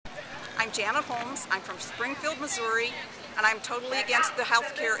I'm Janet Holmes. I'm from Springfield, Missouri, and I'm totally against the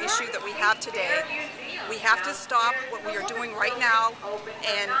health care issue that we have today. We have to stop what we are doing right now,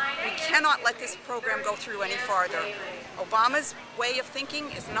 and we cannot let this program go through any farther. Obama's way of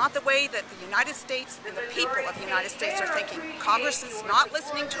thinking is not the way that the United States and the people of the United States are thinking. Congress is not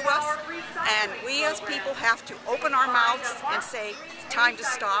listening to us, and we as people have to open our mouths and say, it's time to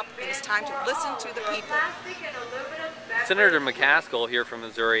stop, and it's time to listen to the people. Senator McCaskill here from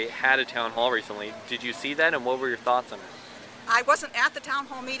Missouri had a town hall recently. Did you see that, and what were your thoughts on it? I wasn't at the town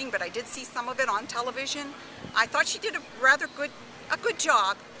hall meeting, but I did see some of it on television. I thought she did a good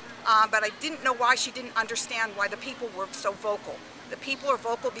job, but I didn't know why she didn't understand why the people were so vocal. The people are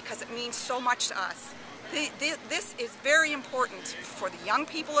vocal because it means so much to us. This is very important for the young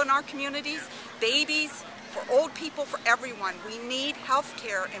people in our communities, babies, for old people, for everyone. We need health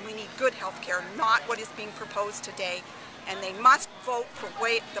care, and we need good health care, not what is being proposed today. And they must vote for the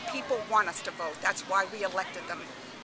way the people want us to vote. That's why we elected them.